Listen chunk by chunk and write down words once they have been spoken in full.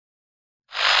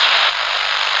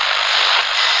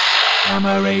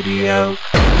Gamma Radio.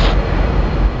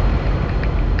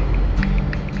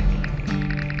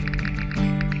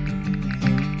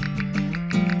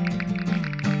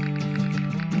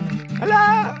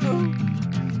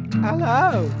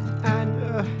 Hello,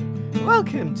 and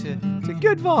welcome to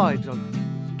Good Vibes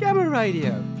on Gamma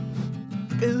Radio.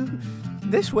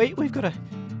 This week we've got a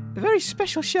very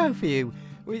special show for you.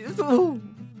 We've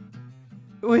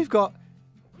got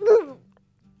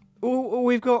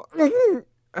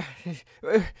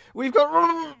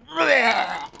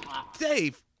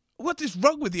Dave, what is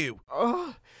wrong with you?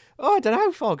 I don't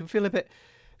know, Fog. I'm feeling a bit.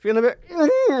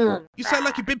 You sound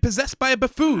like you've been possessed by a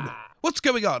buffoon. What's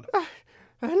going on?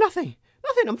 Nothing.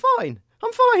 I'm fine.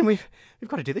 We've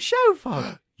got to do the show,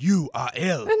 Fog. You are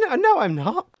ill. No, I'm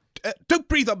not. Don't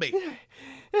breathe on me.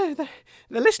 The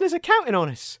listeners are counting on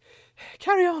us.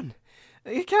 Carry on.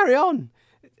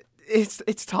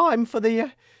 It's time for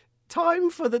the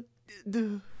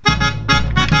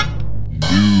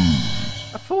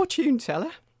a fortune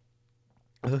teller.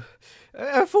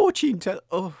 A fortune teller.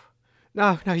 Oh,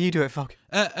 no, you do it, Fog.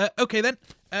 Okay then.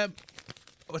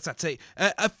 What's that say?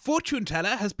 A fortune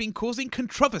teller has been causing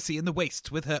controversy in the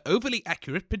Waste with her overly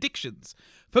accurate predictions.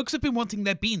 Folks have been wanting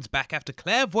their beans back after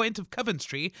Clairvoyant of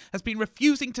Coventry has been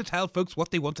refusing to tell folks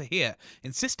what they want to hear,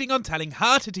 insisting on telling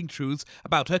hard-hitting truths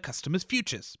about her customers'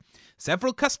 futures.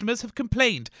 Several customers have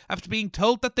complained after being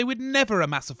told that they would never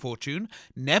amass a fortune,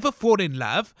 never fall in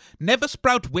love, never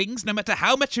sprout wings no matter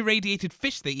how much irradiated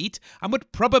fish they eat, and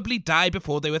would probably die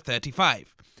before they were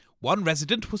 35. One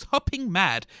resident was hopping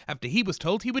mad after he was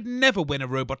told he would never win a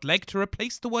robot leg to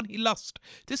replace the one he lost,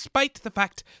 despite the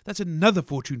fact that another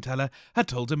fortune teller had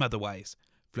told him otherwise.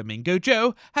 Flamingo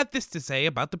Joe had this to say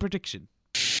about the prediction.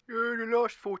 The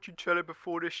last fortune teller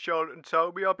before this charlatan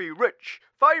told me I'd be rich,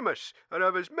 famous, and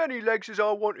have as many legs as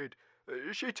I wanted.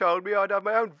 She told me I'd have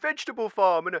my own vegetable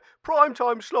farm and a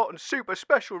prime-time slot and super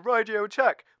special radio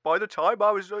attack by the time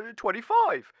I was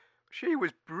 25. She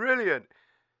was brilliant.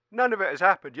 None of it has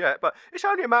happened yet, but it's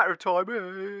only a matter of time.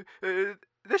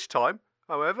 This time,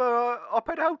 however, I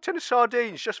paid a whole tin of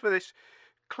sardines just for this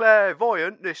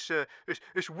clairvoyant, this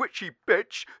witchy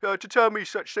bitch, to tell me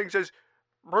such things as,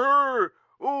 "Brr,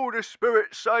 all the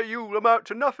spirits say you'll amount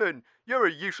to nothing. You're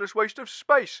a useless waste of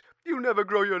space. You'll never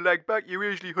grow your leg back, you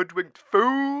easily hoodwinked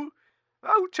fool." A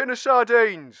whole tin of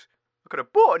sardines. I could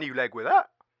have bought a new leg with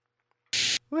that.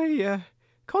 We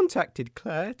contacted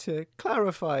Claire to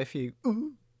clarify a few.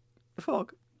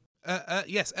 Fog.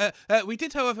 Yes. We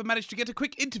did, however, manage to get a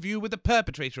quick interview with the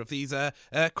perpetrator of these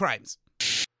crimes.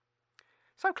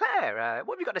 So, Claire,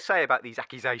 what have you got to say about these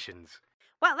accusations?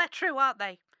 Well, they're true, aren't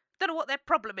they? Don't know what their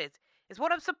problem is. It's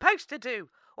what I'm supposed to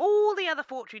do. All the other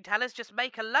fortune tellers just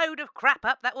make a load of crap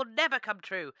up that will never come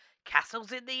true.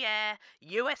 Castles in the air,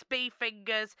 USB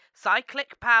fingers,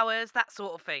 cyclic powers, that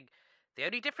sort of thing. The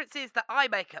only difference is that I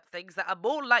make up things that are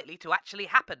more likely to actually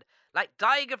happen, like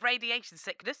dying of radiation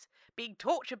sickness, being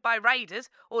tortured by raiders,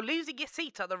 or losing your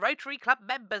seat on the Rotary Club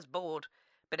members board.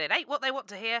 But it ain't what they want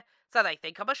to hear, so they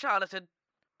think I'm a charlatan.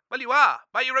 Well, you are,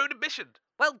 by your own admission.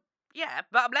 Well, yeah,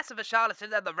 but I'm less of a charlatan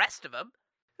than the rest of them.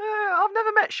 I've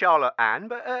never met Charlotte Ann,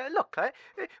 but look, Claire,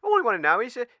 all I want to know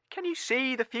is, can you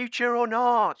see the future or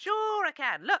not? Sure I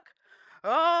can, look.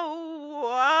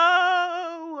 Oh,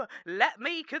 let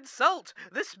me consult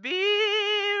the spirits.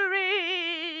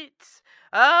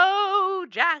 Oh,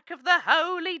 Jack of the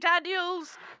Holy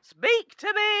Daniels, speak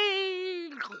to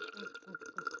me.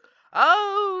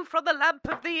 Oh, from the lamp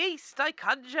of the east I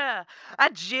conjure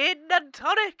a gin and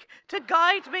tonic to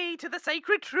guide me to the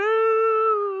sacred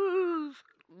truth.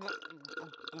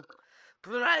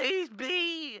 Praise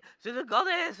be to the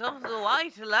goddess of the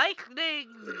white lightning.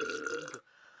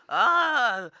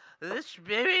 Ah, the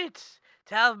spirits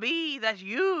tell me that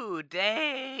you,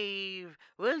 Dave,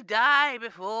 will die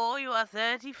before you are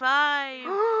 35.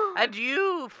 And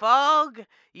you, Fog,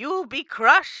 you'll be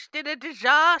crushed in a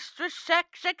disastrous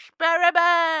sex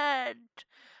experiment.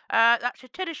 That's a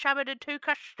tin of salmon and 2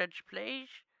 custards,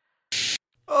 please.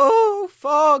 Oh,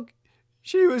 Fog,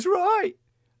 she was right.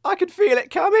 I could feel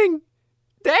it coming.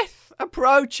 Death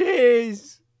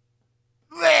approaches.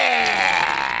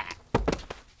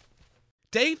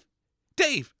 Dave?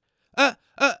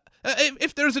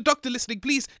 If there is a doctor listening,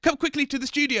 please come quickly to the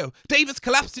studio. Dave has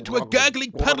collapsed into a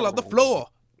gurgling puddle on the floor.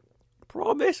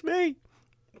 Promise me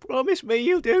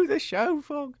you'll do the show,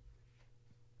 Fog.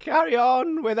 Carry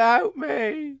on without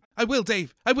me. I will,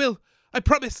 Dave. I will. I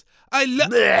promise.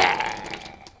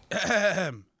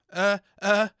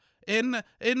 In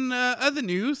other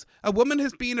news, a woman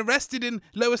has been arrested in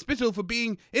Lower Spittal for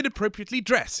being inappropriately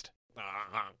dressed.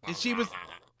 She was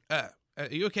Are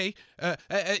you okay?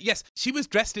 Yes, she was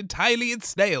dressed entirely in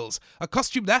snails, a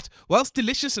costume that, whilst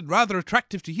delicious and rather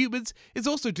attractive to humans, is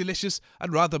also delicious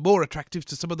and rather more attractive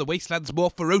to some of the wasteland's more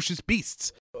ferocious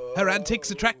beasts. Her antics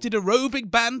attracted a roving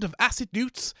band of acid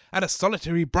newts and a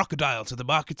solitary crocodile to the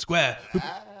market square,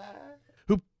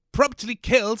 who promptly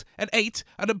killed and ate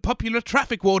an unpopular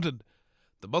traffic warden.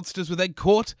 The monsters were then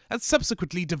caught and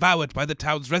subsequently devoured by the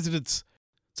town's residents.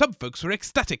 Some folks were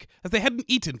ecstatic, as they hadn't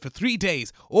eaten for 3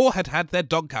 days or had had their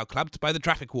dog cow clamped by the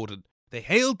traffic warden. They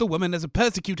hailed the woman as a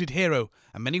persecuted hero,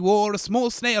 and many wore a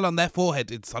small snail on their forehead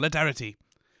in solidarity.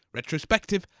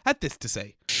 Retrospective had this to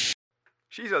say.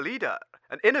 She's a leader,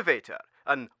 an innovator,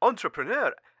 an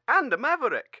entrepreneur, and a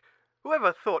maverick.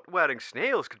 Whoever thought wearing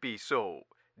snails could be so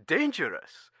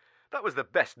dangerous? That was the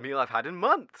best meal I've had in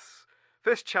months.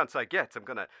 First chance I get, I'm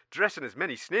gonna dress in as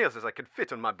many snails as I can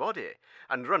fit on my body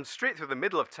and run straight through the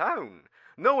middle of town.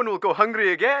 No one will go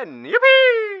hungry again.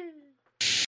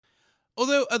 Yippee!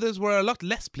 Although others were a lot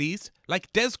less pleased,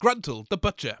 like Des Gruntle, the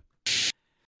butcher.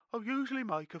 I usually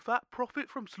make a fat profit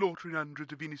from slaughtering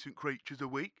hundreds of innocent creatures a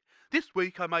week. This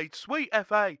week I made Sweet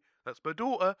F.A., that's my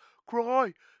daughter,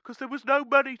 cry, 'cause there was no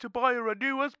money to buy her a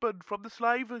new husband from the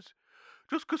slavers.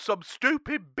 Just 'cause some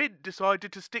stupid bint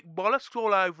decided to stick mollusks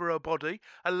all over her body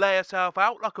and lay herself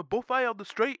out like a buffet on the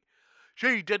street.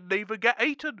 She didn't even get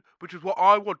eaten, which is what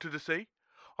I wanted to see.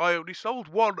 I only sold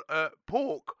one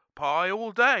pork pie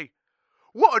all day.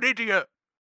 What an idiot!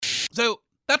 So,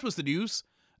 that was the news.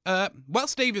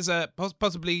 Whilst Dave is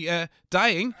possibly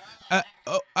dying,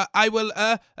 I will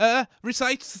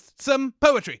recite some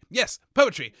poetry. Yes,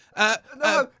 poetry.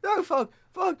 No, Fogg.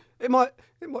 It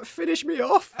might finish me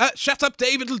off. Shut up,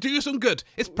 Dave. It'll do you some good.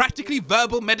 It's practically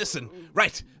verbal medicine.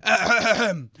 Right.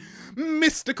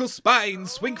 Mystical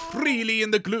spines swing freely in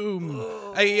the gloom.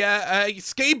 A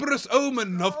scabrous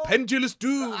omen of pendulous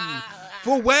doom.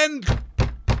 For when...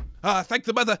 thank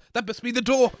the mother. That must be the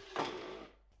door.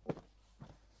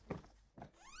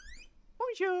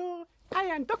 Bonjour, I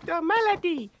am Dr.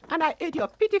 Malady, and I heard your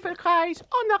pitiful cries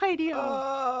on the radio.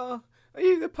 Are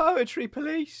you the poetry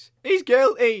police? He's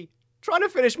guilty. Trying to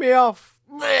finish me off.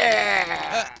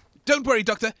 Don't worry,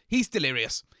 Doctor. He's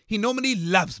delirious. He normally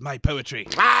loves my poetry.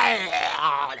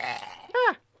 Ah,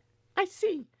 I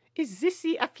see. Is this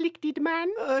the afflicted man?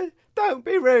 Don't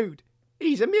be rude.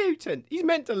 He's a mutant. He's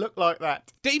meant to look like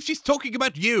that. Dave, she's talking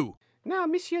about you. Now,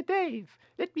 Monsieur Dave,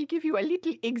 let me give you a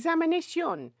little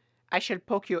examination. I shall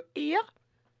poke your ear.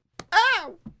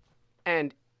 Ow!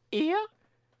 And ear.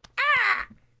 Ah!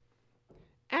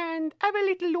 And have a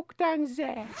little look down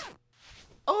there.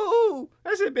 Oh,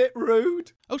 that's a bit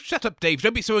rude. Oh, shut up, Dave.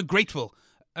 Don't be so ungrateful.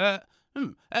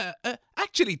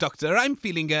 Actually, Doctor, I'm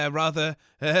feeling rather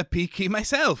peaky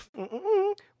myself.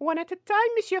 One at a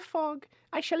time, Monsieur Fogg.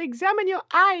 I shall examine your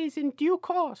eyes in due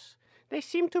course. They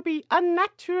seem to be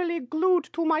unnaturally glued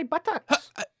to my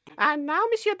buttocks. And now,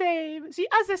 Monsieur Dave, the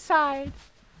other side.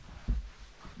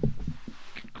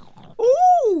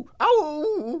 Ooh!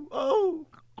 Oh!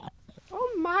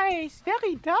 Oh my, it's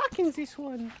very dark in this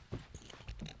one.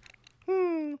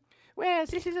 Well,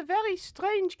 this is a very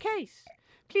strange case.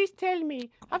 Please tell me,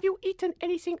 have you eaten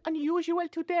anything unusual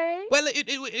today? Well,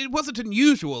 it wasn't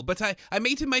unusual, but I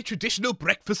made him my traditional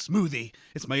breakfast smoothie.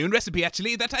 It's my own recipe,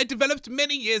 actually, that I developed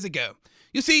many years ago.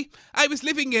 You see, I was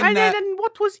living in... And then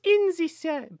what was in this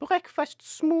breakfast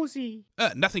smoothie?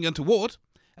 Nothing untoward.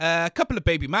 A couple of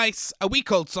baby mice, a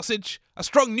week-old sausage, a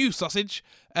strong new sausage,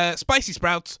 spicy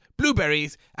sprouts,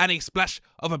 blueberries, and a splash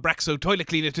of Abraxo toilet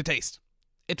cleaner to taste.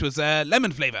 It was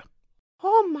lemon flavour.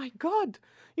 Oh my God!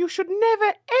 You should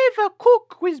never ever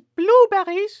cook with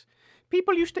blueberries.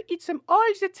 People used to eat them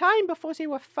all the time before they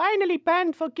were finally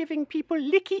banned for giving people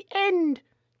licky end.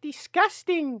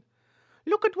 Disgusting.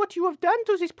 Look at what you have done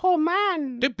to this poor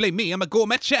man. Don't blame me, I'm a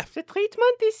gourmet chef. The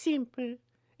treatment is simple.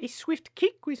 A swift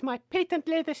kick with my patent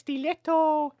leather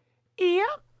stiletto. Ear.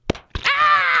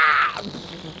 Ah!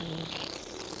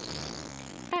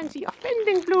 And the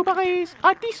offending blueberries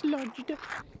are dislodged.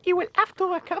 He will have to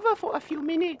recover for a few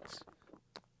minutes.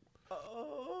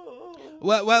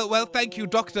 Well, thank you,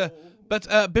 Doctor.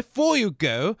 But before you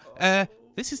go,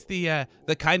 this is the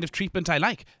kind of treatment I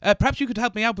like. Perhaps you could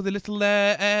help me out with a little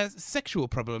sexual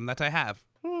problem that I have.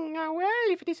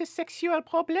 Well, if it is a sexual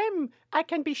problem, I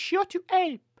can be sure to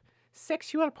help.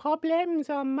 Sexual problems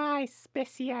are my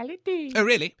speciality. Oh,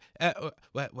 really?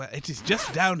 Well, it is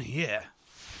just down here.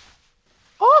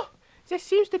 Oh, there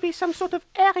seems to be some sort of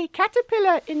hairy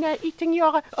caterpillar in there eating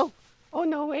your... Oh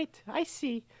no, wait, I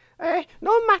see.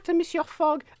 No matter, Monsieur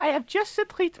Fogg, I have just the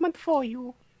treatment for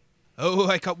you. Oh,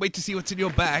 I can't wait to see what's in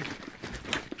your bag.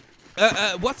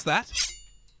 What's that?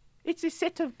 It's a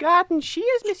set of garden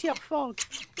shears, Monsieur Fogg.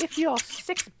 If your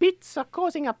 6 bits are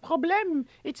causing a problem,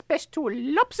 it's best to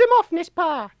lop them off, n'est-ce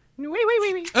pas?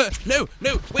 Oui. No,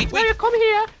 wait. Now, come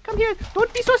here.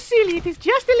 Don't be so silly. It is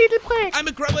just a little prick. I'm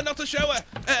a grower, not a shower.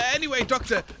 Anyway,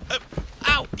 Doctor.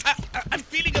 Ow! I'm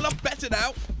feeling a lot better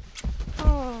now.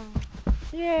 Oh,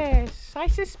 yes, I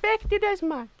suspected as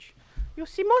much. You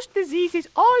see, most disease is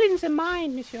all in the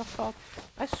mind, Monsieur Fogg.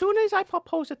 As soon as I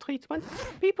propose a treatment,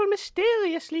 people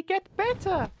mysteriously get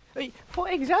better. For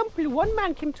example, one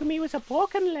man came to me with a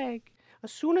broken leg.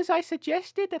 As soon as I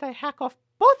suggested that I hack off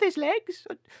both his legs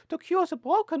to cure the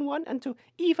broken one and to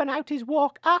even out his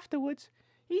walk afterwards,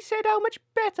 he said how much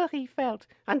better he felt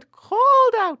and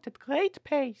crawled out at great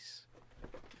pace.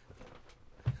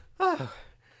 Oh,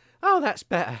 that's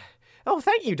better. Oh,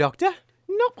 thank you, Doctor.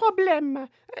 No problem.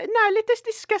 Now let us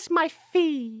discuss my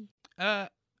fee.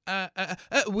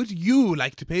 Would you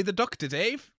like to pay the doctor,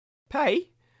 Dave? Pay?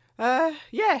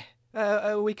 Yeah.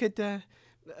 We could,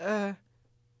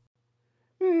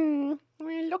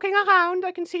 Looking around,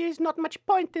 I can see there's not much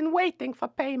point in waiting for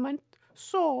payment.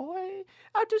 So,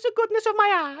 out of the goodness of my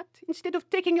heart, instead of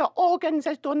taking your organs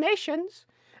as donations,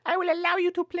 I will allow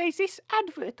you to play this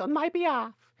advert on my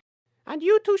behalf. And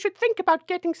you two should think about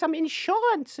getting some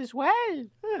insurance as well.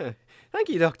 Thank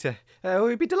you, Doctor.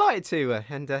 We'd be delighted to,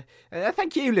 and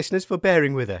thank you, listeners, for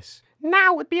bearing with us.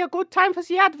 Now would be a good time for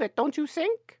the advert, don't you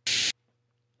think?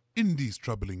 In these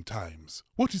troubling times,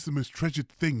 what is the most treasured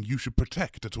thing you should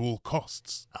protect at all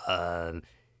costs?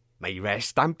 My rare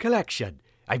stamp collection.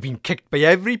 I've been kicked by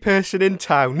every person in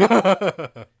town.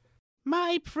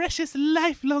 My precious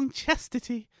lifelong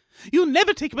chastity. You'll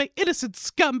never take my innocent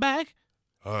scumbag.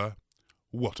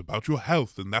 What about your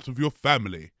health and that of your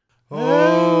family?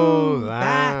 Oh,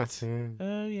 that.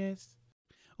 Oh, yes.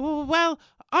 Well,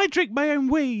 I drink my own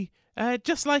wee,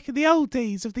 just like in the old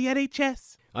days of the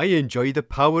NHS. I enjoy the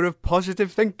power of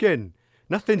positive thinking.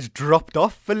 Nothing's dropped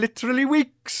off for literally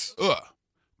weeks.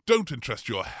 Don't entrust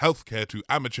your healthcare to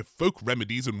amateur folk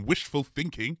remedies and wishful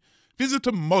thinking. Visit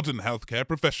a modern healthcare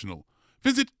professional.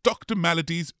 Visit Dr.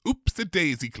 Malady's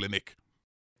Oops-a-Daisy Clinic.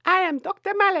 I am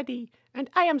Dr. Malady, and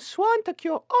I am sworn to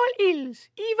cure all ills,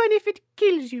 even if it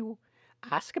kills you.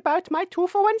 Ask about my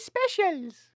 2-for-1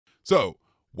 specials. So,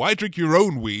 why drink your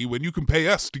own wee when you can pay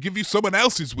us to give you someone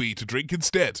else's wee to drink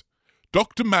instead?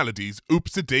 Dr. Malady's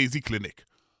Oops-a-Daisy Clinic.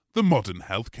 The modern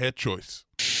healthcare choice.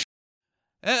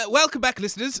 Welcome back,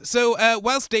 listeners. So,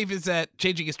 whilst Dave is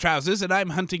changing his trousers and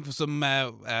I'm hunting for some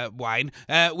wine,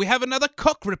 we have another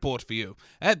cock report for you.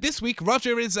 This week,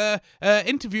 Roger is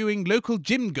interviewing local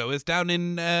gym goers down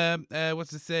in,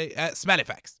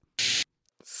 Smellifax.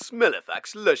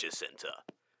 Smellifax Leisure Centre.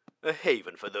 A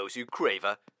haven for those who crave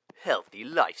a healthy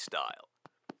lifestyle.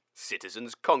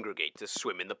 Citizens congregate to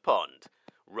swim in the pond,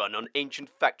 run on ancient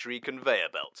factory conveyor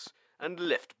belts, and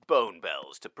lift bone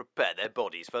bells to prepare their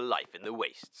bodies for life in the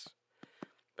wastes.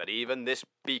 But even this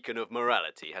beacon of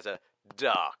morality has a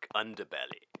dark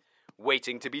underbelly,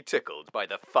 waiting to be tickled by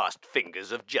the fast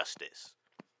fingers of justice.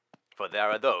 For there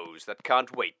are those that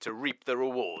can't wait to reap the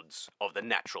rewards of the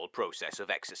natural process of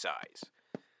exercise.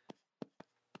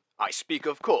 I speak,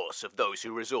 of course, of those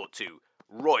who resort to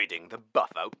roiding the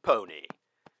buff-out pony.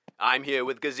 I'm here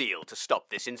with Gazelle to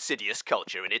stop this insidious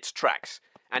culture in its tracks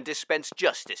and dispense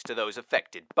justice to those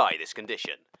affected by this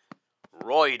condition.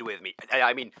 Ride with me.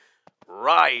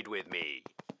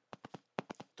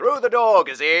 Through the door,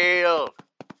 Gazelle!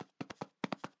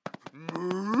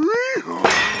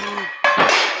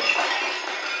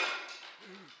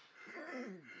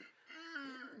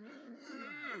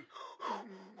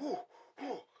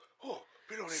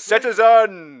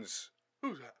 Citizens!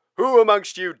 Who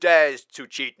amongst you dares to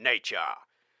cheat nature?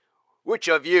 Which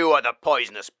of you are the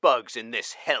poisonous bugs in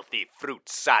this healthy fruit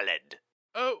salad?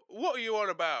 What are you on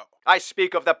about? I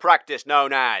speak of the practice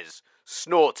known as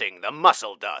snorting the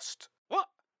muscle dust. What?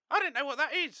 I don't know what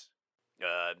that is.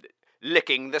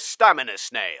 Licking the stamina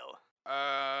snail.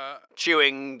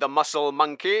 Chewing the muscle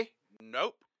monkey.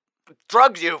 Nope.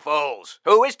 Drugs, you fools!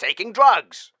 Who is taking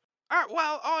drugs?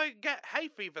 Well, I get hay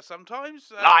fever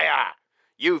sometimes. Liar!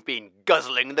 You've been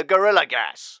guzzling the gorilla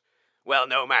gas. Well,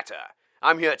 no matter.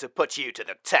 I'm here to put you to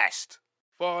the test.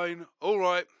 Fine, all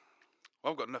right.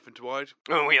 I've got nothing to hide.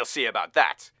 We'll see about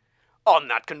that. On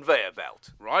that conveyor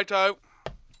belt. Righto.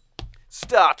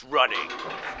 Start running.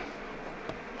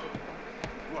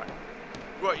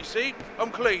 Right, you see?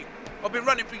 I'm clean. I've been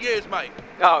running for years, mate.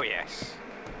 Oh, yes.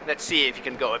 Let's see if you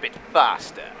can go a bit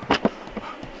faster.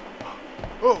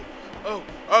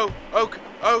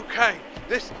 Okay.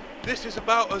 This is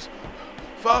about as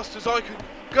fast as I can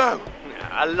go.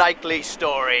 A likely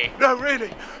story. No,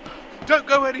 really. Don't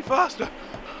go any faster.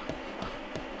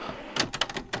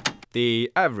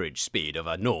 The average speed of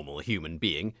a normal human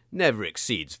being never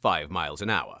exceeds 5 miles an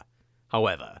hour.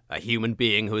 However, a human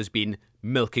being who has been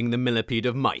milking the millipede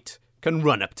of might can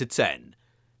run up to 10.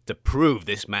 To prove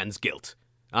this man's guilt,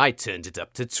 I turned it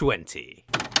up to 20.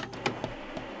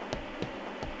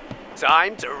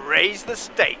 Time to raise the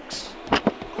stakes.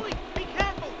 Oi, be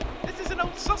careful! This is an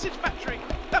old sausage factory.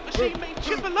 That machine made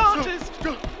chipolatas.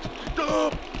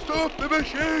 Stop the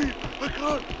machine! I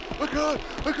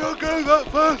can't go that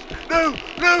fast! No!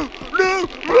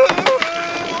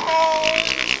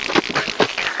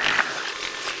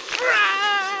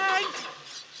 Frank!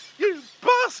 You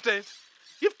bastard!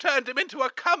 You've turned him into a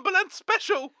Cumberland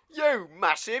special! You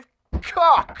massive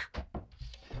cock!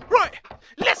 Right,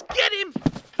 let's get him!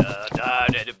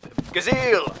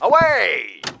 Gazelle,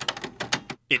 away!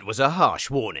 It was a harsh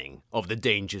warning of the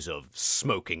dangers of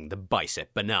smoking the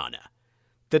bicep banana.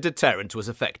 The deterrent was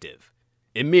effective.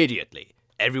 Immediately,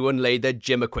 everyone laid their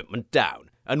gym equipment down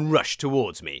and rushed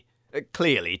towards me,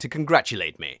 clearly to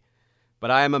congratulate me.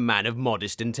 But I am a man of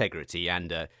modest integrity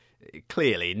and,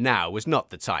 clearly now was not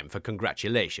the time for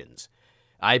congratulations.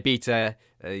 I beat a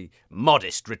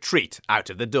modest retreat out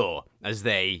of the door as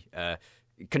they,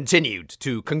 continued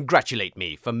to congratulate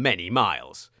me for many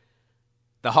miles.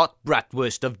 The hot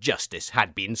bratwurst of justice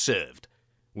had been served,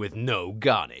 with no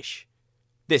garnish.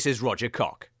 This is Roger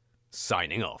Cock,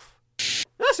 signing off.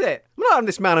 That's it. I'm not having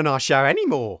this man on our show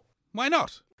anymore. Why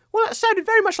not? Well, that sounded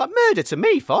very much like murder to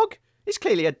me, Fogg. He's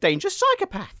clearly a dangerous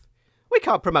psychopath. We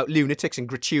can't promote lunatics and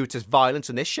gratuitous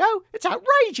violence on this show. It's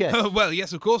outrageous. Oh, well,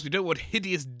 yes, of course, we don't want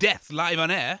hideous death live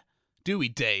on air. Do we,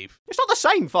 Dave? It's not the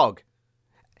same, Fogg.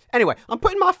 Anyway, I'm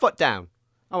putting my foot down.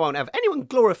 I won't have anyone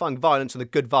glorifying violence on the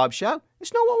Good Vibe show.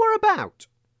 It's not what we're about.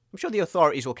 I'm sure the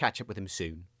authorities will catch up with him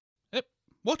soon.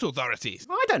 What authorities?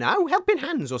 I don't know, Helping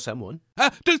Hands or someone.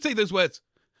 Don't say those words.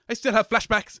 I still have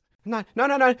flashbacks. No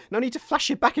need to flash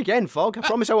it back again, Fogg. I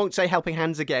promise I won't say Helping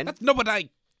Hands again. That's not what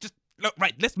Look,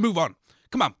 right, let's move on.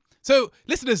 Come on. So,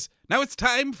 listeners, now it's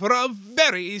time for our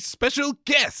very special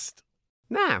guest.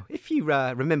 Now, if you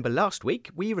remember last week,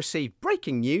 we received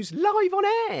breaking news live on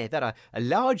air that a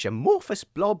large amorphous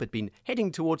blob had been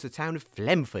heading towards the town of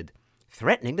Flemford,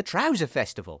 threatening the Trouser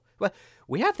Festival. Well,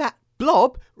 we have that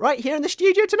blob right here in the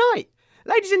studio tonight.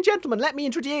 Ladies and gentlemen, let me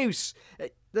introduce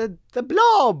the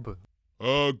blob.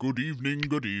 Good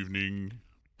evening.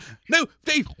 No,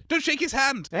 Dave, don't shake his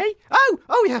hand. Hey?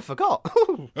 Oh yeah, I forgot.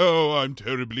 Oh, I'm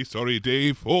terribly sorry,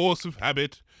 Dave. Force of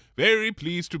habit. Very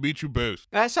pleased to meet you both.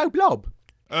 So, Blob.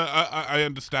 I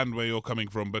understand where you're coming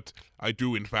from, but I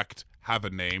do, in fact, have a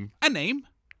name. A name?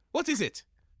 What is it?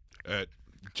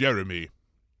 Jeremy.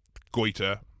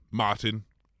 Goiter. Martin.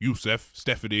 Yusuf.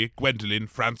 Stephanie. Gwendolyn.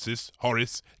 Francis.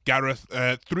 Horace. Gareth.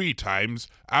 3 times.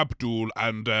 Abdul.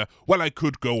 And, well, I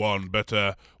could go on, but,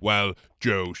 well,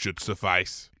 Joe should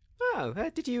suffice. Oh,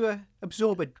 did you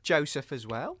absorb a Joseph as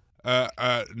well?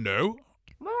 No.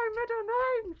 My middle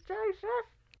name's Joseph.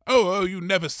 Oh, you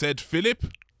never said Philip?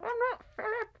 I'm not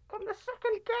Philip. I'm the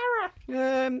second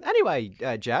Gareth. Anyway,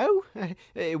 Joe,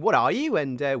 what are you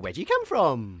and where do you come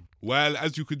from? Well,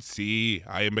 as you can see,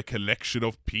 I am a collection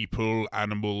of people,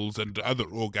 animals, and other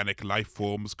organic life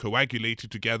forms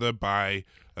coagulated together by,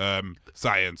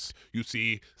 science. You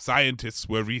see, scientists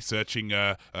were researching,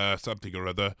 something or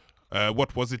other.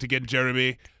 What was it again,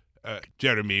 Jeremy?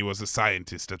 Jeremy was a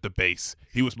scientist at the base.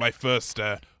 He was my first,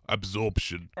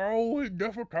 absorption. Oh, we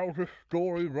never told the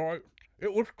story right.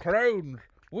 It was clones.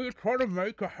 We were trying to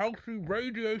make a healthy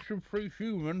radiation-free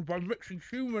human by mixing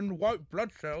human white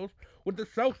blood cells with the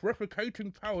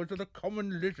self-replicating powers of the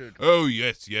common lizard. Oh,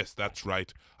 yes, that's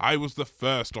right. I was the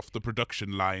first off the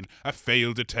production line. A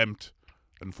failed attempt.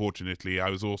 Unfortunately, I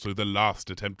was also the last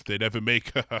attempt they'd ever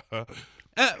make.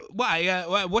 Why?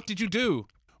 What did you do?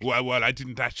 Well, I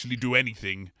didn't actually do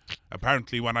anything.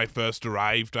 Apparently, when I first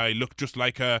arrived, I looked just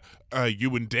like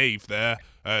you and Dave there.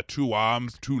 2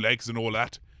 arms, 2 legs and all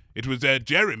that. It was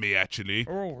Jeremy, actually.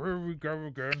 Oh, here we go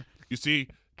again. You see,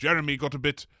 Jeremy got a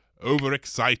bit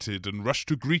overexcited and rushed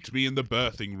to greet me in the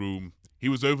birthing room. He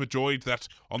was overjoyed that,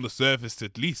 on the surface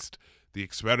at least, the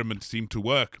experiment seemed to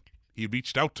work. He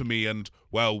reached out to me and,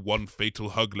 well, one fatal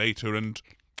hug later and...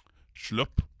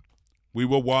 schlup. We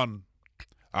were one.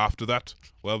 After that,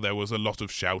 well, there was a lot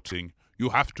of shouting.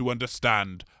 You have to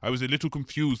understand, I was a little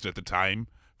confused at the time.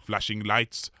 Flashing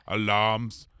lights,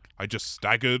 alarms. I just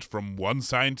staggered from one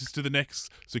scientist to the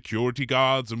next, security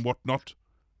guards and whatnot.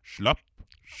 Schlup,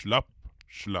 schlup,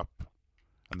 schlup.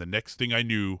 And the next thing I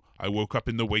knew, I woke up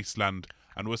in the wasteland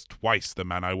and was twice the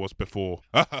man I was before.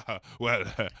 Well,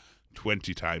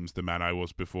 20 times the man I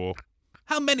was before.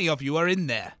 How many of you are in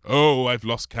there? Oh, I've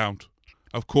lost count.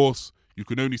 Of course, You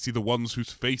can only see the ones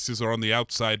whose faces are on the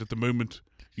outside at the moment.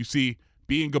 You see,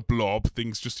 being a blob,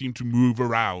 things just seem to move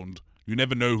around. You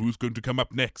never know who's going to come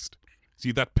up next.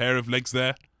 See that pair of legs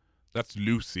there? That's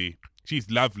Lucy. She's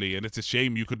lovely, and it's a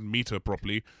shame you couldn't meet her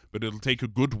properly, but it'll take a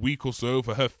good week or so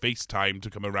for her FaceTime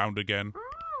to come around again.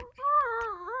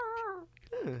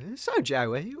 So,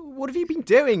 Joe, what have you been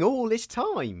doing all this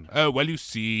time? Well, you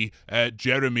see,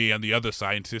 Jeremy and the other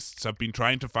scientists have been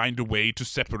trying to find a way to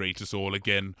separate us all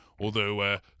again,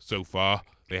 although, so far,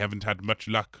 they haven't had much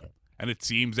luck. And it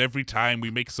seems every time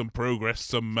we make some progress,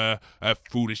 some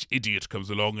foolish idiot comes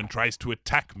along and tries to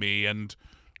attack me, and,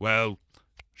 well,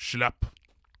 schlup.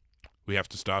 We have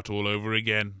to start all over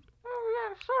again. Oh,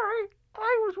 yeah, sorry.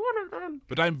 I was one of them.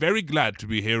 But I'm very glad to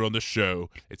be here on the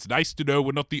show. It's nice to know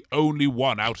we're not the only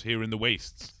one out here in the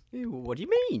wastes. What do you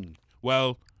mean?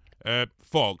 Well,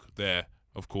 Fog, there,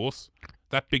 of course.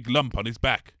 That big lump on his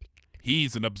back.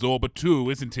 He's an absorber too,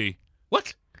 isn't he?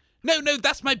 What? No,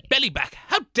 that's my belly back.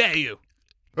 How dare you?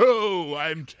 Oh,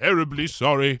 I'm terribly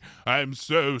sorry. I'm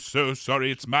so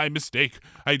sorry. It's my mistake.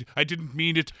 I didn't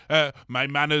mean it. My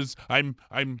manners. I'm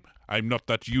not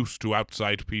that used to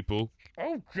outside people.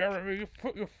 Oh, Jeremy, you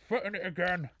put your foot in it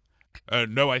again.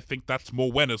 No, I think that's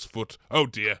Morwenna's foot. Oh,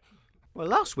 dear. Well,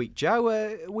 last week,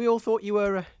 Joe, we all thought you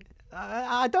were...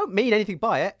 I don't mean anything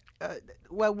by it.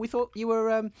 Well, we thought you were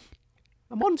a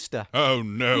monster. Oh,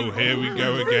 no, here we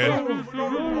go again.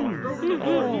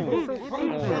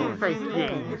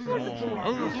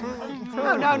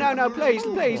 No, please,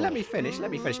 let me finish.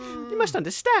 You must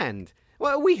understand.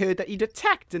 Well, we heard that you'd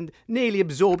attacked and nearly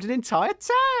absorbed an entire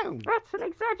town. That's an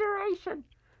exaggeration.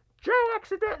 Joe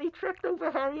accidentally tripped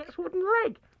over Harriet's wooden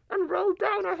leg and rolled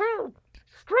down a hill,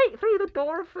 straight through the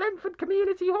door of Flemford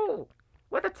Community Hall,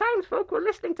 where the townsfolk were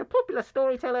listening to popular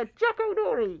storyteller Jack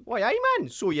O'Dory. Why, hey man,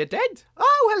 so you're dead?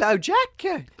 Oh, hello, Jack.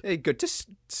 Good to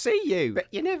see you. But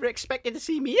you never expected to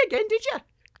see me again, did you?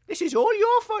 This is all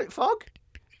your fault, Fog.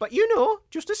 But you know,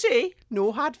 just to say,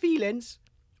 no hard feelings.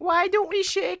 Why don't we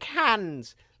shake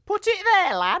hands? Put it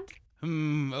there, lad.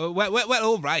 Well,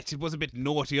 all right. It was a bit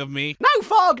naughty of me. No,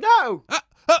 Fog, no.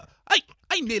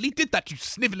 I nearly did that, you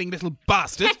snivelling little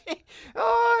bastard. All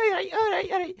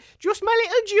right. Just my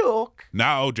little joke.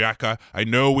 Now, Jack, I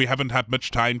know we haven't had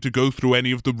much time to go through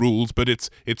any of the rules, but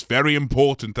it's very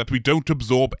important that we don't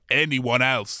absorb anyone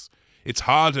else. It's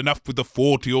hard enough with the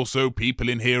 40 or so people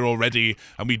in here already,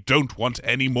 and we don't want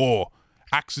any more.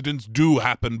 Accidents do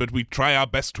happen, but we try our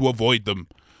best to avoid them.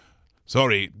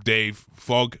 Sorry, Dave,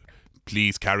 Fog,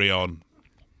 please carry on.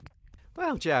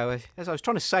 Well, Joe, as I was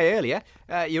trying to say earlier,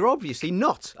 you're obviously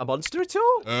not a monster at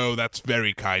all. Oh, that's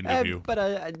very kind of you. But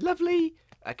a lovely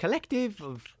collective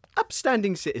of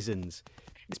upstanding citizens.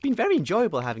 It's been very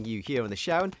enjoyable having you here on the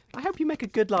show, and I hope you make a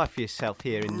good life for yourself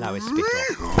here in Lower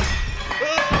Spittle.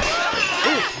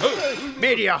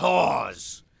 Media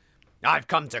whores! I've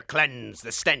come to cleanse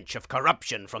the stench of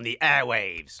corruption from the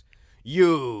airwaves.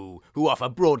 You, who offer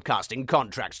broadcasting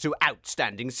contracts to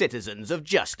outstanding citizens of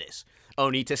justice,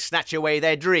 only to snatch away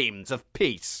their dreams of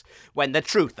peace when the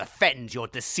truth offends your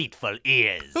deceitful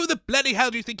ears. Who the bloody hell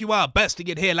do you think you are, bursting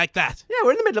in here like that? Yeah,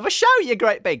 we're in the middle of a show, you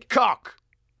great big Cock!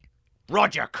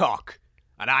 Roger Cock,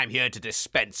 and I'm here to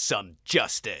dispense some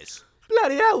justice.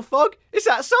 Bloody hell, Fog! It's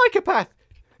that psychopath!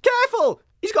 Careful!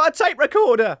 He's got a tape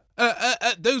recorder!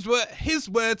 Those were his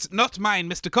words, not mine,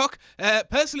 Mr. Cock.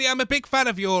 Personally, I'm a big fan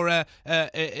of your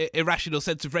irrational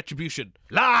sense of retribution.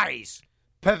 Lies!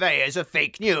 Purveyors of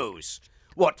fake news!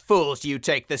 What fools do you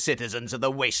take the citizens of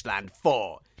the wasteland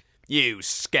for? You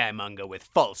scaremonger with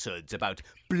falsehoods about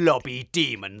blobby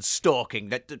demons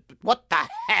stalking what the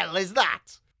hell is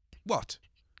that? What?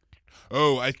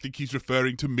 Oh, I think he's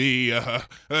referring to me.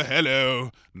 Hello.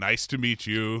 Nice to meet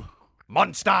you.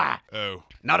 Monster! Oh.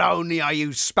 Not only are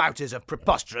you spouters of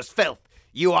preposterous filth,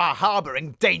 you are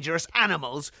harbouring dangerous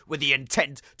animals with the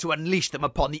intent to unleash them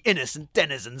upon the innocent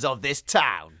denizens of this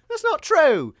town. That's not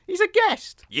true. He's a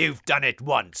guest. You've done it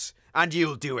once, and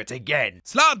you'll do it again.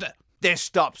 Slander! This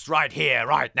stops right here,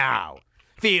 right now.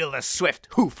 Feel the swift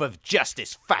hoof of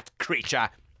justice, fat creature.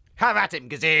 Have at him,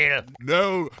 Gazelle.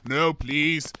 No,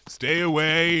 please. Stay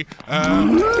away.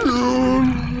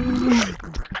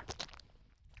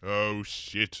 Oh,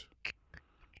 shit.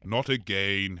 Not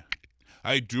again.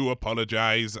 I do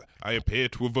apologize. I appear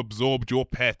to have absorbed your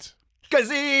pet.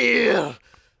 Gazelle!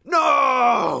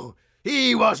 No!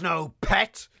 He was no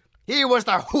pet. He was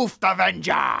the Hoofed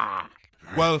Avenger.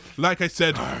 Well, like I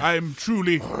said, I'm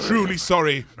truly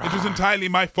sorry. It was entirely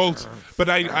my fault. But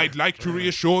I'd like to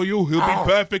reassure you he'll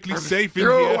be perfectly safe in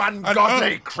here. You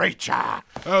ungodly creature!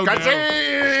 Oh,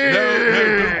 Gazelle! No,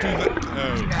 don't do that.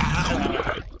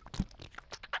 Oh.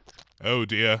 Oh,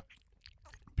 dear.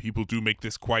 People do make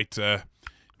this quite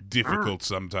difficult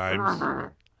sometimes.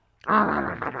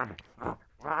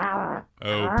 Oh,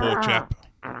 poor chap.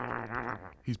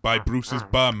 He's by Bruce's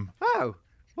bum. Oh,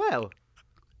 well.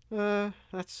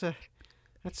 That's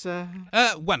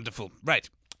Wonderful. Right.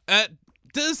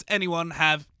 Does anyone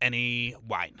have any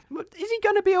wine? Is he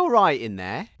going to be all right in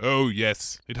there? Oh,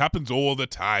 yes. It happens all the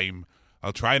time.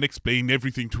 I'll try and explain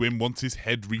everything to him once his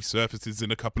head resurfaces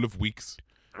in a couple of weeks.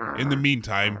 In the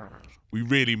meantime, we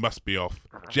really must be off.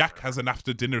 Jack has an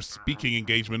after-dinner speaking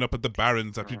engagement up at the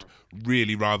Barrens that we'd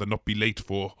really rather not be late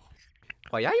for.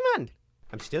 Why, hey, man.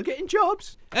 I'm still getting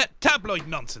jobs. Tabloid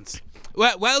nonsense.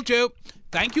 Well, Joe,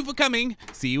 thank you for coming.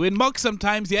 See you in Mog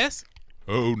sometimes, yes?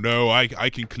 Oh, no, I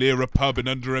can clear a pub in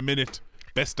under a minute.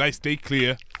 Best I stay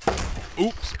clear.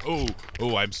 Oops.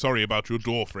 Oh, I'm sorry about your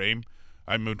door frame.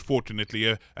 I'm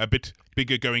unfortunately a bit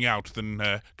bigger going out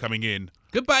than coming in.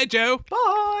 Goodbye, Joe.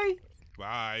 Bye.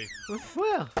 Bye.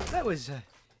 Well, that was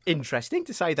interesting,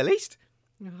 to say the least.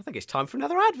 I think it's time for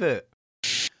another advert.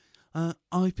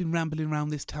 I've been rambling around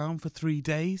this town for 3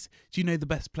 days. Do you know the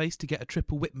best place to get a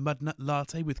triple whip mud nut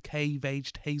latte with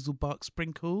cave-aged hazel bark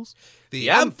sprinkles? The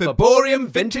Amphiborean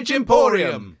Vintage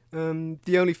Emporium.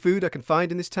 The only food I can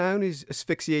find in this town is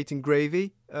asphyxiating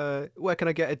gravy. Where can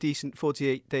I get a decent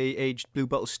 48-day aged blue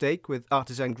bottle steak with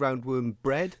artisan groundworm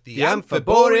bread? The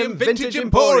Amphiborean Vintage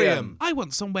Emporium. I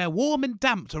want somewhere warm and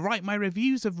damp to write my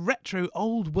reviews of retro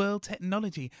old world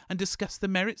technology and discuss the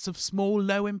merits of small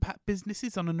low-impact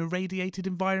businesses on an irradiated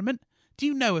environment. Do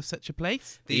you know of such a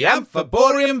place? The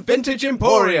Amphiborean Vintage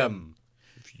Emporium.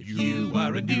 You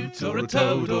are a newt or a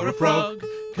toad or a frog,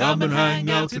 come and hang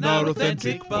out in our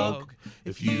authentic bog.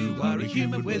 If you are a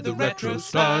human with a retro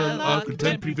style, our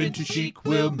contemporary vintage chic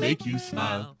will make you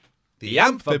smile. The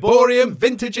Amphiborean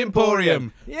Vintage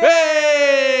Emporium.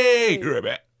 Yay!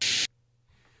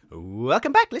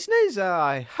 Welcome back, listeners.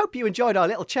 I hope you enjoyed our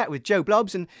little chat with Joe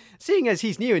Blobs, and seeing as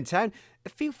he's new in town,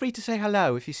 feel free to say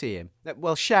hello if you see him.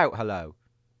 Well, shout hello.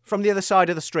 From the other side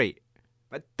of the street.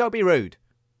 Don't be rude.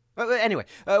 Anyway,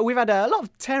 we've had a lot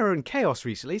of terror and chaos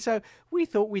recently, so we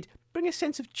thought we'd bring a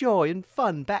sense of joy and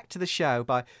fun back to the show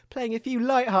by playing a few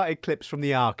light-hearted clips from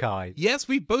the archive. Yes,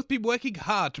 we've both been working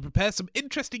hard to prepare some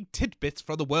interesting tidbits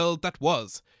for the world that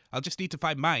was. I'll just need to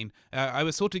find mine. I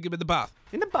was sorting them in the bath.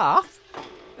 In the bath?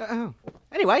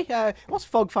 Anyway, whilst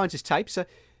Fogg finds his tapes,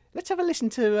 let's have a listen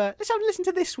to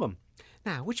this one.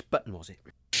 Now, which button was it?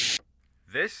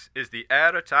 This is the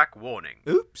air attack warning.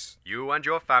 Oops. You and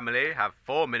your family have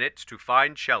 4 minutes to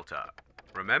find shelter.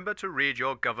 Remember to read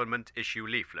your government issue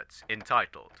leaflets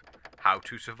entitled How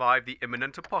to Survive the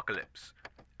Imminent Apocalypse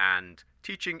and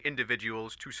Teaching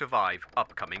Individuals to Survive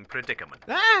Upcoming Predicament.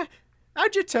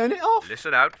 How'd you turn it off?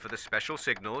 Listen out for the special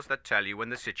signals that tell you when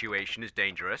the situation is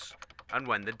dangerous and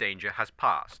when the danger has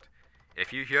passed.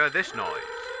 If you hear this noise,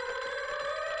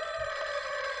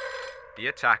 the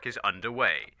attack is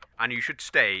underway, and you should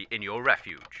stay in your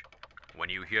refuge. When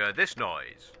you hear this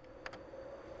noise,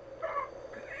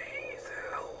 please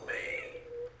help me,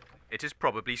 it is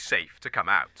probably safe to come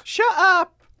out. Shut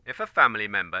up! If a family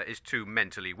member is too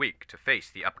mentally weak to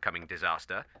face the upcoming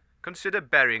disaster, consider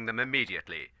burying them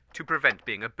immediately to prevent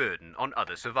being a burden on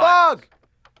other survivors. Fogg!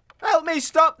 Help me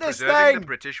stop this Preserving thing! the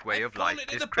British way of Fallen life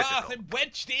in is the critical. bath and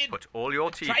wedged in. Put all your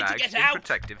tea Trying to bags get in out.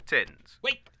 protective tins.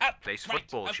 Wait, up. Place Right,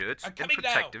 football shirts I'm in coming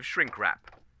protective shrink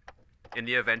wrap. In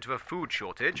the event of a food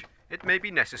shortage, it may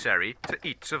be necessary to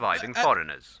eat surviving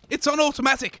foreigners. It's on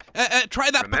automatic.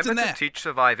 Try that Remember button to there. teach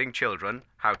surviving children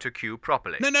how to queue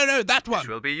properly. No, that one. This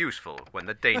will be useful when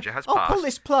the danger has Oh, passed. pull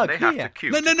this plug and they have here. to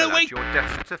queue No, to fill out wait. your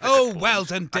death certificate Oh, forms well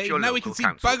done, at Dave. your Now we can local see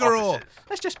council bugger all. offices.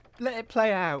 Let's just let it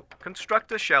play out.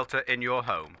 Construct a shelter in your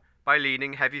home by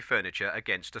leaning heavy furniture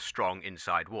against a strong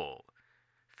inside wall.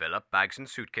 Fill up bags and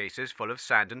suitcases full of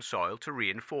sand and soil to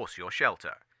reinforce your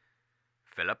shelter.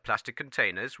 Fill up plastic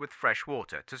containers with fresh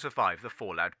water to survive the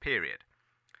fallout period.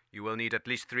 You will need at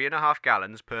least 3.5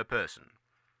 gallons per person.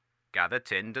 Gather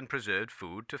tinned and preserved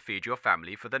food to feed your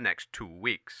family for the next 2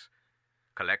 weeks.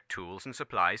 Collect tools and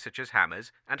supplies such as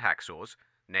hammers and hacksaws,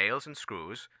 nails and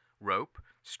screws, rope,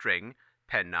 string,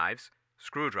 penknives,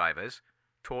 screwdrivers,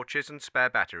 torches and spare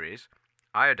batteries,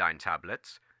 iodine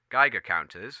tablets, Geiger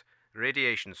counters,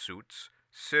 radiation suits,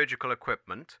 surgical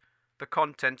equipment, the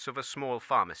contents of a small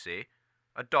pharmacy,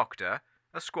 a doctor,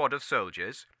 a squad of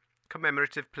soldiers,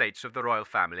 commemorative plates of the royal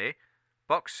family,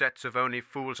 box sets of Only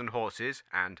Fools and Horses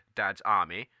and Dad's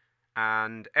Army,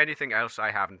 and anything else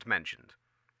I haven't mentioned.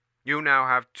 You now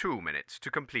have 2 minutes to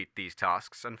complete these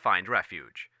tasks and find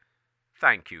refuge.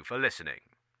 Thank you for listening.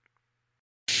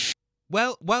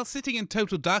 Well, while sitting in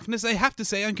total darkness, I have to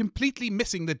say I'm completely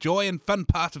missing the joy and fun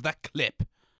part of that clip.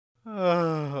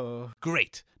 Oh.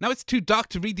 Great. Now it's too dark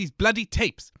to read these bloody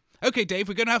tapes. Okay, Dave,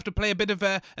 we're going to have to play a bit of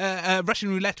Russian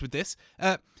roulette with this.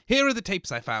 Here are the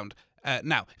tapes I found.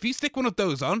 Now, if you stick one of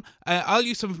those on, I'll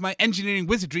use some of my engineering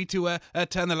wizardry to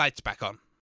turn the lights back on.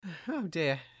 Oh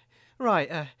dear.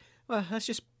 Right, well, let's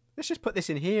just put this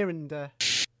in here and... G'day,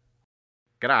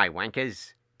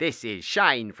 wankers. This is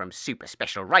Shane from Super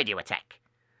Special Radio Attack.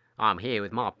 I'm here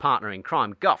with my partner in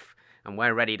crime, Goff, and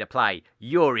we're ready to play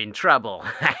You're in Trouble.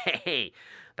 The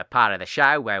part of the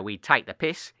show where we take the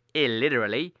piss,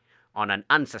 illiterally, on an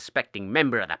unsuspecting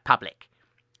member of the public.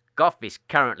 Goff is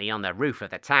currently on the roof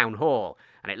of the town hall,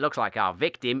 and it looks like our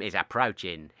victim is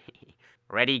approaching.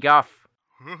 Ready, Goff?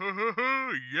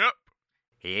 Yep.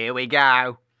 Here we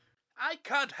go. I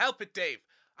can't help it, Dave.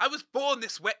 I was born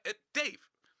this way. Dave,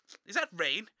 is that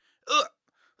rain?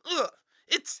 Ugh.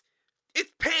 It's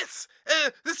piss.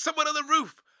 There's someone on the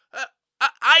roof.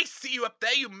 I see you up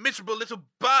there, you miserable little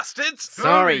bastards.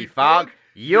 Sorry, Fog.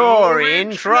 You're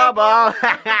in trouble. Oh,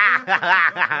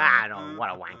 what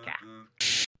a wanker.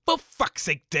 For fuck's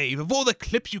sake, Dave, of all the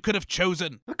clips you could have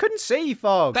chosen. I couldn't see,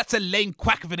 Fog. That's a lame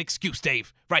quack of an excuse,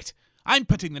 Dave. Right, I'm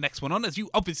putting the next one on as you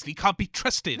obviously can't be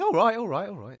trusted. All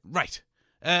right. Right.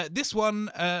 This one,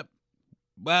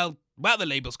 well, the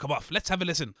labels come off. Let's have a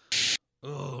listen.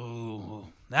 Oh,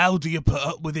 how do you put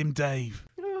up with him, Dave?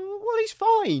 Well, he's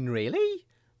fine, really.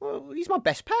 Well, he's my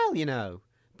best pal, you know.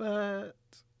 But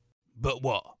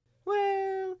what?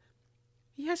 Well,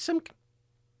 he has some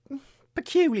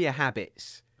peculiar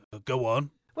habits. Go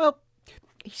on. Well,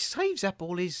 he saves up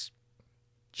all his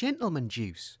gentleman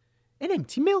juice in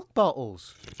empty milk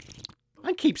bottles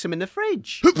and keeps them in the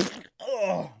fridge.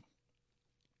 Oh,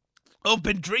 I've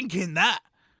been drinking that.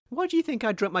 Why do you think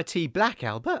I drank my tea black,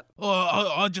 Albert?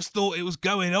 Oh, I just thought it was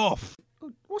going off.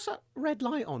 What's that red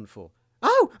light on for?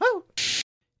 Oh!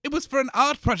 It was for an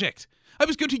art project. I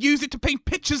was going to use it to paint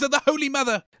pictures of the Holy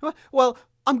Mother. Well,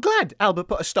 I'm glad Albert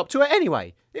put a stop to it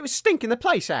anyway. It was stinking the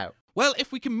place out. Well,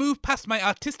 if we can move past my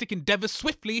artistic endeavours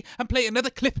swiftly and play another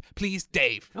clip, please,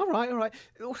 Dave. All right.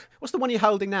 What's the one you're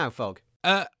holding now, Fog?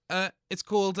 It's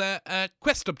called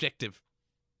Quest Objective.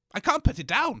 I can't put it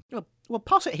down. Well,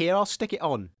 pass it here. I'll stick it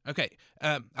on. Okay,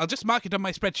 I'll just mark it on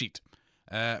my spreadsheet.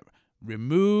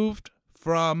 Removed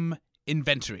from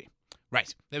inventory.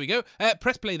 Right, there we go.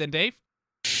 Press play then, Dave.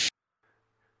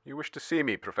 You wish to see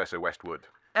me, Professor Westwood?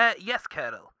 Yes,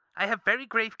 Colonel. I have very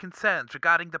grave concerns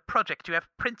regarding the project you have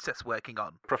Princess working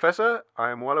on. Professor, I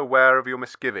am well aware of your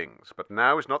misgivings, but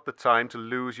now is not the time to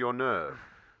lose your nerve.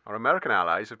 Our American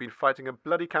allies have been fighting a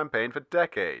bloody campaign for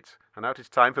decades, and now it is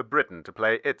time for Britain to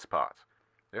play its part.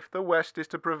 If the West is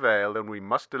to prevail, then we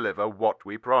must deliver what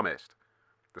we promised.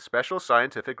 The Special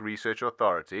Scientific Research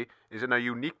Authority is in a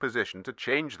unique position to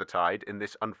change the tide in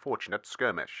this unfortunate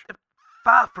skirmish.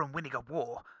 Far from winning a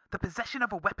war, the possession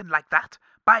of a weapon like that,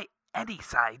 by any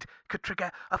side, could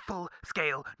trigger a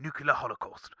full-scale nuclear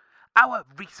holocaust. Our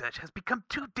research has become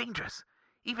too dangerous.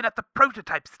 Even at the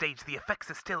prototype stage, the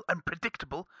effects are still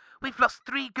unpredictable. We've lost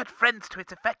 3 good friends to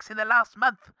its effects in the last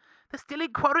month. They're still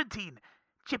in quarantine,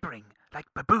 gibbering like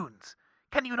baboons.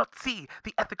 Can you not see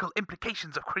the ethical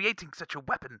implications of creating such a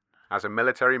weapon? As a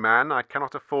military man, I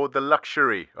cannot afford the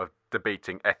luxury of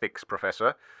debating ethics,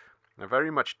 Professor. I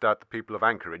very much doubt the people of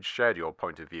Anchorage shared your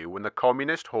point of view when the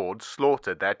communist hordes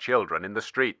slaughtered their children in the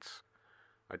streets.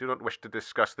 I do not wish to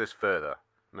discuss this further.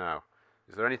 Now,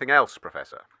 is there anything else,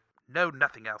 Professor? No,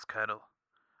 nothing else, Colonel.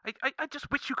 I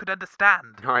just wish you could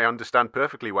understand. I understand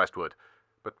perfectly, Westwood,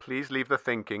 but please leave the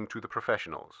thinking to the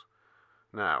professionals.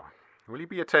 Now, will you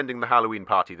be attending the Halloween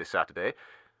party this Saturday?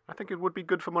 I think it would be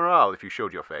good for morale if you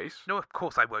showed your face. No, of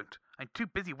course I won't. I'm too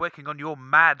busy working on your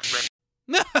mad...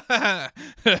 That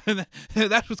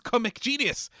was comic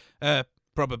genius.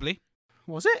 Probably.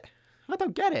 Was it? I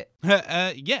don't get it.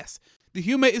 Yes. The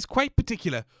humour is quite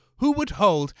particular. Who would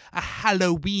hold a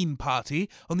Halloween party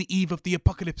on the eve of the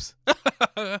apocalypse?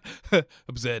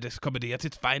 Absurdist comedy at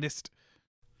its finest.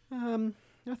 I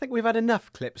think we've had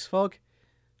enough clips, Fog.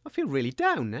 I feel really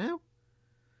down now.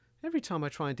 Every time I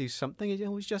try and do something, it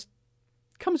always just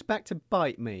comes back to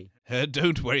bite me.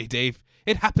 Don't worry, Dave.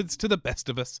 It happens to the best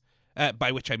of us.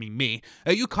 By which I mean me.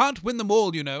 You can't win them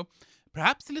all, you know.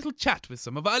 Perhaps a little chat with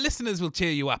some of our listeners will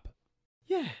cheer you up.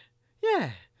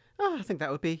 Yeah. Oh, I think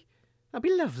that'd be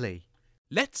lovely.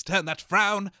 Let's turn that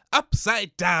frown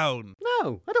upside down.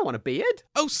 No, I don't want a beard.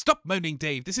 Oh, stop moaning,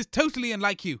 Dave. This is totally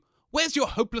unlike you. Where's your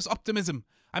hopeless optimism?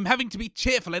 I'm having to be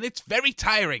cheerful and it's very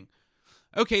tiring.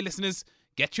 Okay, listeners,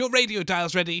 get your radio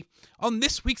dials ready. On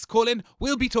this week's call-in,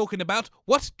 we'll be talking about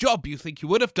what job you think you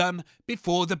would have done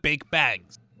before the Big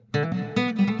Bangs.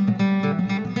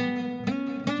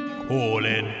 Call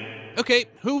in. Okay,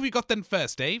 who have we got then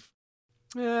first, Dave?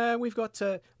 We've got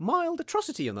Mild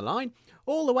Atrocity on the line,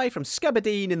 all the way from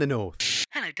Scabbardine in the north.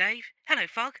 Hello, Dave. Hello,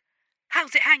 Fog.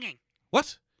 How's it hanging?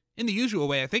 What? In the usual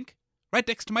way, I think. Right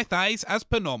next to my thighs, as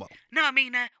per normal. No, I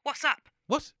mean, what's up?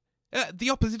 What? The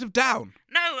opposite of down.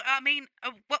 No, I mean,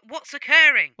 what's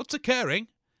occurring? What's occurring?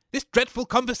 This dreadful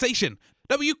conversation.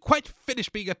 Now, are you quite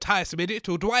finished being a tiresome idiot,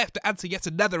 or do I have to answer yet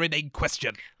another inane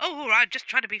question? Oh, all right, just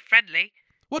trying to be friendly.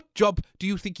 What job do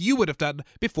you think you would have done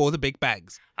before the Big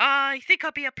Bangs? I think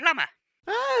I'll be a plumber.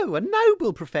 Oh, a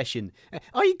noble profession.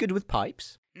 Are you good with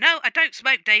pipes? No, I don't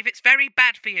smoke, Dave. It's very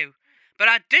bad for you. But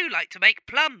I do like to make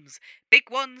plums. Big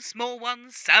ones, small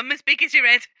ones, some as big as your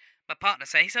head. My partner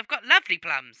says I've got lovely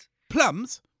plums.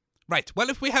 Plums? Right, well,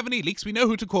 if we have any leaks, we know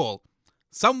who to call.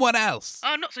 Someone else.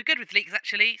 Oh, not so good with leaks,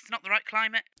 actually. It's not the right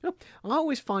climate. Oh, I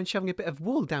always find shoving a bit of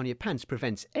wool down your pants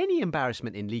prevents any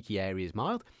embarrassment in leaky areas,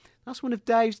 Mild. That's one of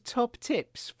Dave's top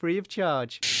tips, free of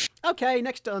charge. OK,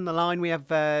 next on the line we have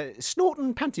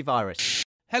Snorton Pantyvirus.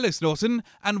 Hello, Snorton.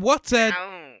 And what,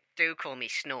 Oh, do call me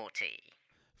Snorty.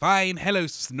 Fine, hello,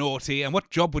 Snorty. And what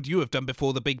job would you have done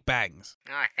before the Big Bangs?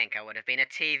 I think I would have been a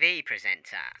TV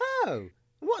presenter. Oh,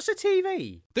 what's a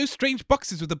TV? Those strange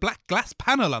boxes with the black glass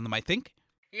panel on them, I think.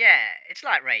 Yeah, it's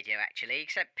like radio actually,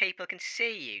 except people can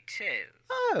see you too.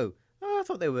 Oh, I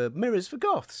thought they were mirrors for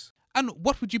goths. And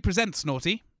what would you present,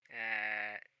 Snorty?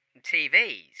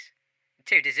 TVs.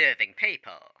 To deserving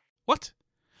people. What?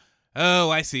 Oh,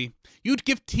 I see. You'd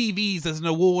give TVs as an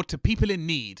award to people in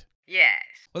need. Yes.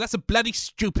 Well, that's a bloody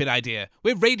stupid idea.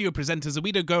 We're radio presenters and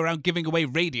we don't go around giving away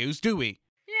radios, do we?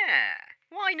 Yeah,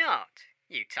 why not?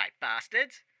 You type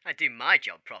bastards. I do my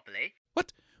job properly.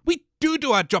 What? We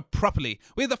do our job properly.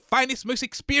 We're the finest, most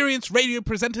experienced radio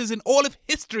presenters in all of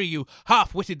history, you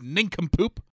half-witted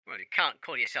nincompoop. Well, you can't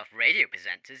call yourself radio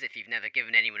presenters if you've never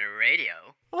given anyone a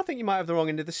radio. I think you might have the wrong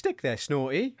end of the stick there,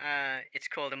 Snorty. It's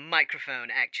called a microphone,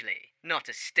 actually, not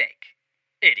a stick.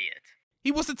 Idiot.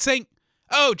 He wasn't saying...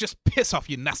 Oh, just piss off,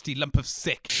 you nasty lump of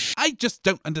sick. I just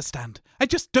don't understand. I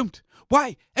just don't.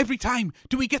 Why, every time,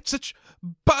 do we get such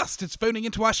bastards phoning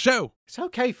into our show? It's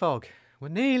OK, Fog. We're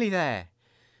nearly there.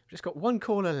 We've just got one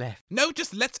caller left. No,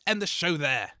 just let's end the show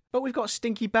there. But we've got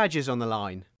Stinky Badgers on the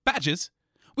line. Badgers?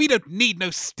 We don't need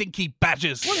no stinky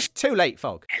badgers. Well, it's too late,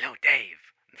 Fog. Hello, Dave.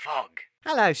 Fog.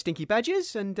 Hello, Stinky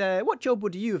Badgers. And what job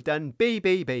would you have done,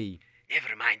 BBB?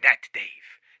 Never mind that, Dave.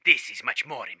 This is much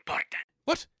more important.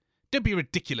 What? Don't be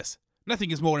ridiculous.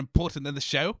 Nothing is more important than the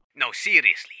show. No,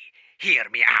 seriously. Hear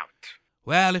me out.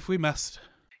 Well, if we must.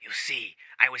 You see,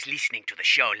 I was listening to the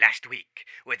show last week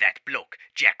where that bloke,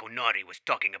 Jack O'Norrie, was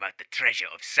talking about the treasure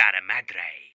of Sarah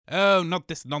Madre. Oh, not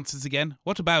this nonsense again.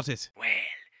 What about it? Well,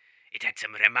 it had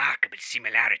some remarkable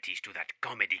similarities to that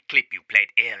comedy clip you played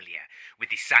earlier with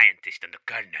the scientist and the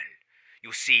colonel.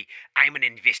 You see, I'm an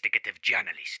investigative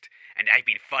journalist, and I've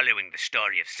been following the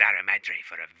story of Sarah Madre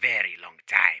for a very long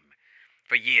time.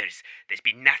 For years, there's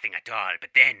been nothing at all,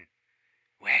 but then,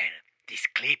 well, this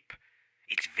clip,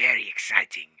 it's very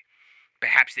exciting.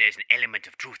 Perhaps there's an element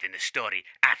of truth in the story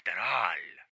after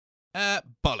all.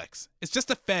 Bollocks. It's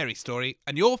just a fairy story,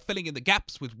 and you're filling in the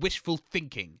gaps with wishful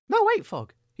thinking. No, wait,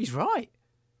 Fog. He's right.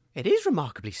 It is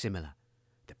remarkably similar.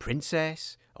 The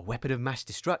princess, a weapon of mass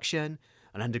destruction,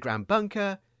 an underground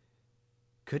bunker.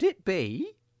 Could it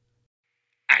be?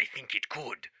 I think it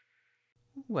could.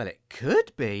 Well, it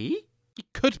could be. It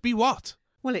could be what?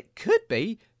 Well, it could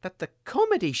be that the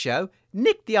comedy show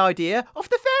nicked the idea off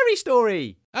the fairy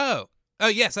story. Oh,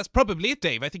 yes, that's probably it,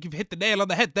 Dave. I think you've hit the nail on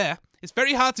the head there. It's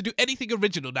very hard to do anything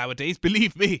original nowadays,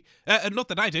 believe me. Not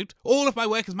that I don't. All of my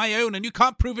work is my own, and you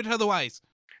can't prove it otherwise.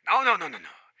 No.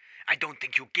 I don't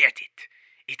think you get it.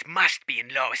 It must be in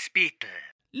Lower Spittle.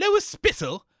 Lower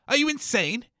Spittle? Are you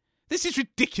insane? This is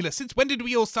ridiculous. Since when did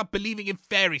we all stop believing in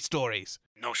fairy stories?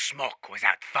 No smoke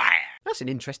without fire. That's an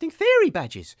interesting theory,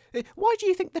 Badgers. Why do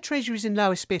you think the treasure is in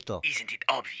Lower Spittle? Isn't it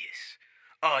obvious?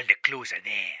 All the clues are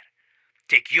there.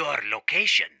 Take your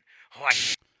location.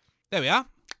 What? There we are.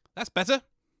 That's better.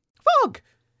 Fog!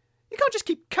 You can't just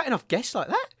keep cutting off guests like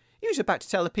that. You was about to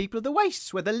tell the people of the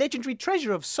Wastes where the legendary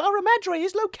treasure of Sarah Madre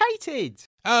is located.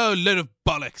 Oh, load of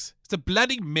bollocks. It's a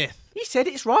bloody myth. He said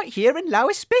it's right here in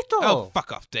Lower Spittle. Oh,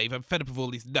 fuck off, Dave. I'm fed up of all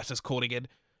these nutters calling in.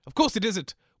 Of course it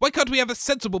isn't. Why can't we have a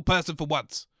sensible person for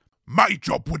once? My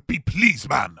job would be please,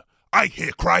 man. I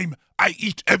hear crime, I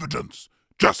eat evidence.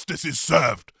 Justice is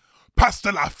served.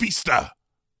 Pasta la fista.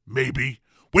 Maybe.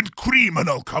 When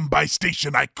criminal come by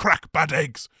station, I crack bad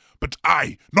eggs. But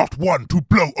I, not one to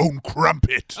blow own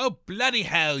crumpet. Oh, bloody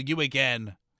hell, you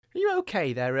again. Are you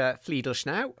okay there,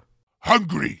 Fleedlesnout?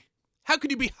 Hungry. How can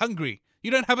you be hungry?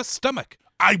 You don't have a stomach.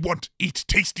 I want eat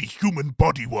tasty human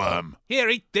body worm. Here,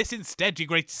 eat this instead, you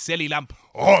great silly lump.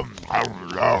 What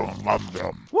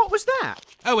was that?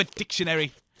 Oh, a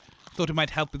dictionary. Thought it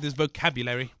might help with his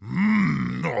vocabulary.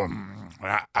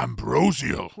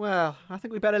 Ambrosial. Well, I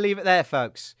think we better leave it there,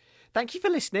 folks. Thank you for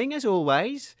listening, as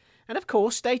always. And of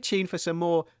course, stay tuned for some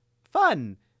more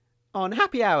fun on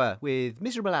Happy Hour with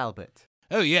Miserable Albert.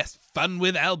 Oh yes, fun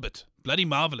with Albert. Bloody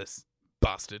marvellous.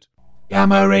 Bastard.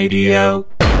 Gamma Radio.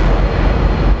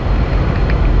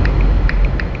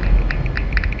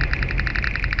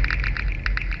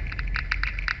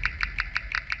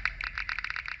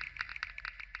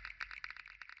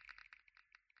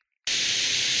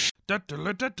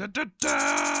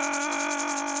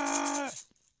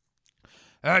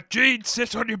 Gene,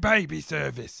 sit on your baby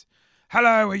service.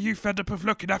 Hello, are you fed up of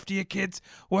looking after your kids?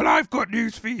 Well, I've got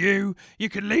news for you. You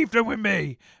can leave them with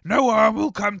me. No harm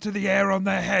will come to the air on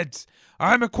their heads.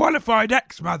 I'm a qualified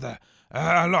ex-mother.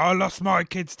 I lost my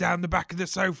kids down the back of the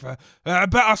sofa.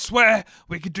 But I swear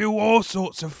we could do all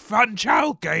sorts of fun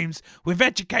child games with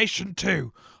education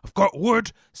too. I've got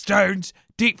wood, stones,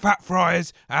 deep fat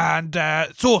fryers and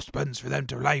saucepans for them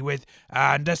to play with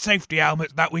and a safety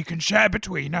helmet that we can share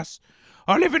between us.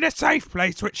 I live in a safe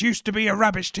place which used to be a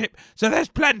rubbish tip, so there's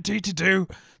plenty to do.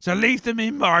 So leave them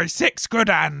in my 6 good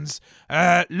hands.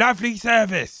 Lovely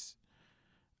service.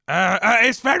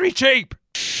 It's very cheap.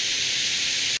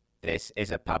 This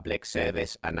is a public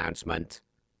service announcement.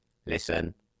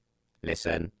 Listen,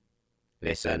 listen,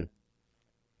 listen.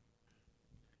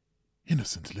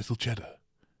 Innocent little cheddar.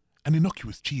 An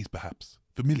innocuous cheese, perhaps,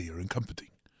 familiar and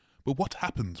comforting. But what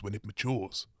happens when it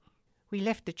matures? We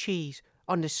left the cheese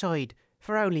on the side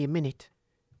for only a minute.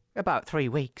 About 3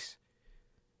 weeks.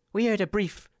 We heard a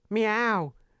brief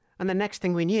meow, and the next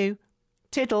thing we knew,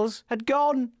 Tiddles had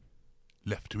gone.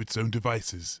 Left to its own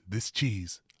devices, this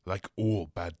cheese, like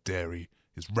all bad dairy,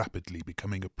 is rapidly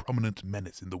becoming a prominent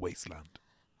menace in the wasteland.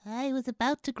 I was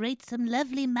about to grate some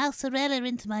lovely mozzarella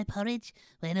into my porridge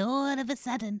when all of a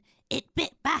sudden it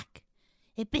bit back.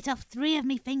 It bit off 3 of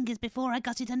me fingers before I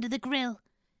got it under the grill.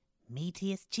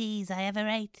 Meatiest cheese I ever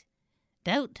ate.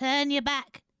 Don't turn your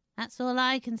back. That's all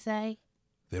I can say.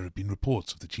 There have been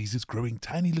reports of the cheeses growing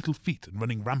tiny little feet and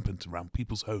running rampant around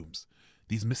people's homes.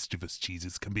 These mischievous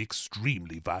cheeses can be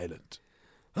extremely violent.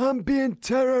 I'm being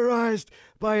terrorised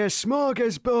by a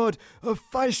smorgasbord of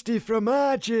feisty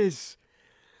fromages.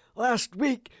 Last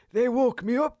week they woke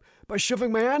me up by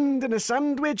shoving my hand in a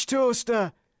sandwich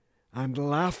toaster and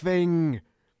laughing.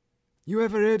 You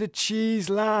ever heard a cheese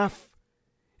laugh?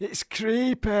 It's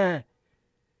creepy.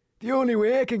 The only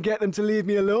way I can get them to leave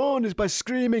me alone is by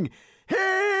screaming,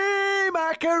 "Hey,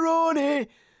 macaroni!"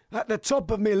 at the top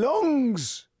of my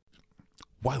lungs.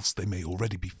 Whilst they may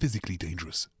already be physically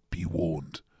dangerous, be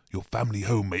warned. Your family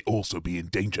home may also be in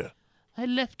danger. I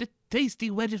left a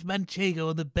tasty wedge of manchego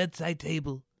on the bedside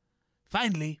table.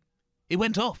 Finally, it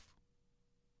went off.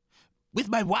 With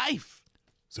my wife.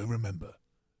 So remember,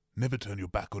 never turn your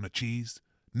back on a cheese,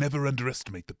 never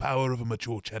underestimate the power of a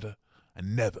mature cheddar,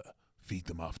 and never feed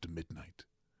them after midnight.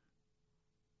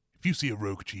 If you see a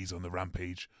rogue cheese on the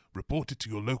rampage, report it to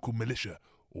your local militia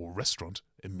or restaurant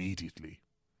immediately.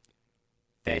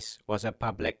 This was a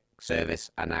public service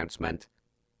announcement.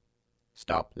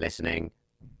 Stop listening.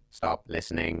 Stop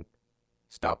listening.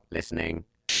 Stop listening.